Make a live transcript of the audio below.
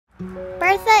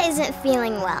Bertha isn't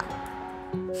feeling well.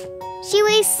 She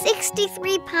weighs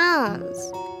 63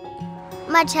 pounds,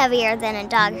 much heavier than a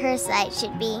dog her size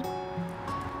should be.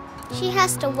 She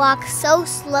has to walk so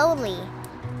slowly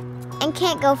and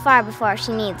can't go far before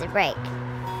she needs a break.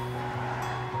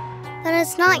 But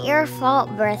it's not your fault,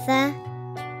 Bertha.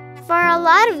 For a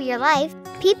lot of your life,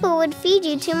 people would feed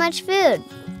you too much food,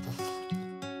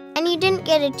 and you didn't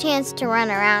get a chance to run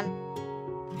around.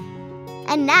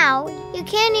 And now, you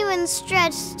can't even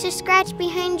stretch to scratch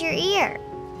behind your ear.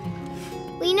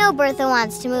 We know Bertha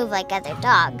wants to move like other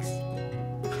dogs,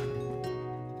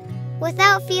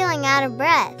 without feeling out of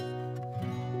breath.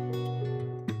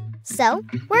 So,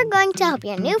 we're going to help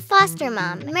your new foster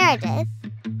mom, Meredith,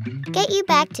 get you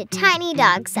back to tiny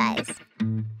dog size.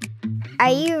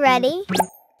 Are you ready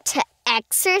to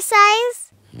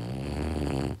exercise?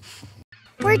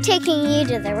 We're taking you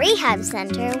to the rehab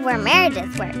center where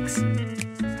Meredith works.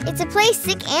 It's a place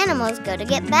sick animals go to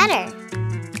get better.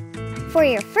 For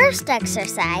your first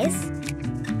exercise,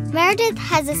 Meredith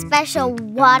has a special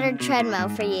water treadmill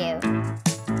for you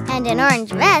and an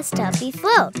orange vest to help you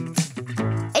float.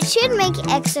 It should make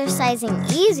exercising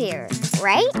easier,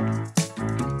 right?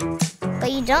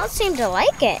 But you don't seem to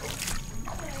like it.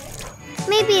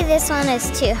 Maybe this one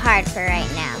is too hard for right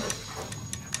now.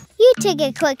 You take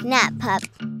a quick nap, pup,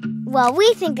 while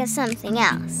we think of something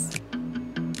else.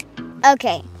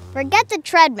 Okay, forget the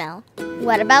treadmill.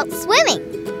 What about swimming?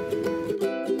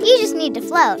 You just need to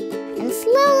float and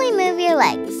slowly move your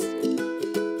legs.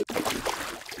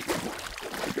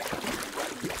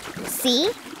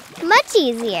 See? Much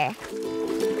easier.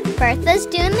 Bertha's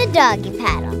doing the doggy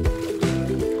paddle.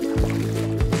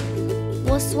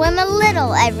 We'll swim a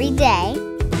little every day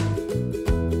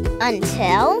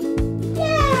until...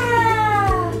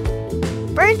 Yeah!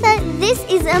 Bertha, this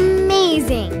is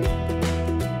amazing.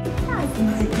 That's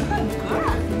my good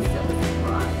girl.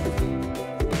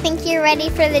 Think you're ready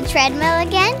for the treadmill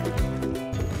again?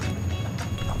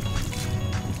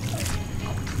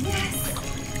 Yes.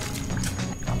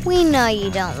 We know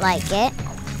you don't like it,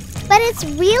 but it's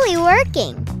really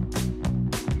working.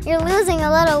 You're losing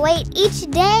a little weight each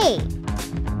day.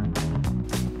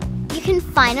 You can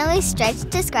finally stretch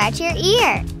to scratch your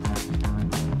ear.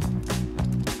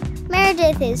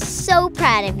 Meredith is so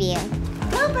proud of you.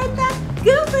 Go, Bertha!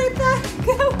 Go, Bertha!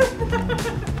 Go,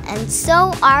 Bertha! And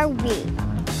so are we.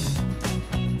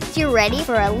 You're ready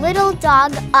for a little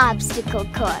dog obstacle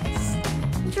course.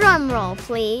 Drum roll,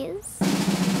 please.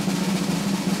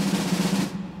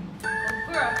 Good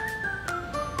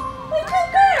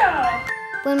girl!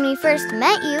 When we first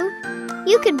met you,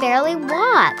 you could barely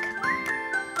walk.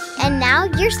 And now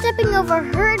you're stepping over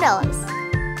hurdles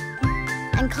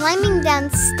and climbing down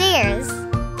stairs.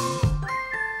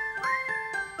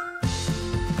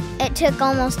 It took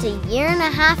almost a year and a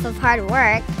half of hard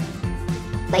work,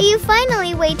 but you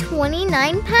finally weigh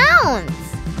 29 pounds.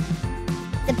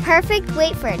 The perfect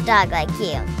weight for a dog like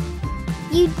you.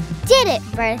 You did it,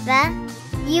 Bertha.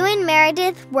 You and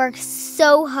Meredith worked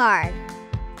so hard.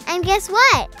 And guess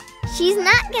what? She's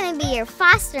not going to be your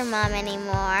foster mom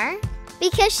anymore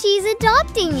because she's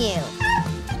adopting you.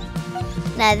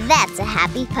 Now that's a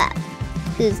happy pup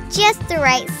who's just the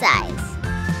right size.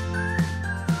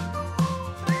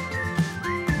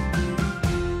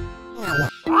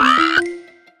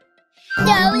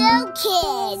 Dodo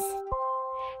Kids.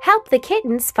 Help the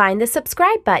kittens find the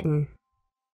subscribe button.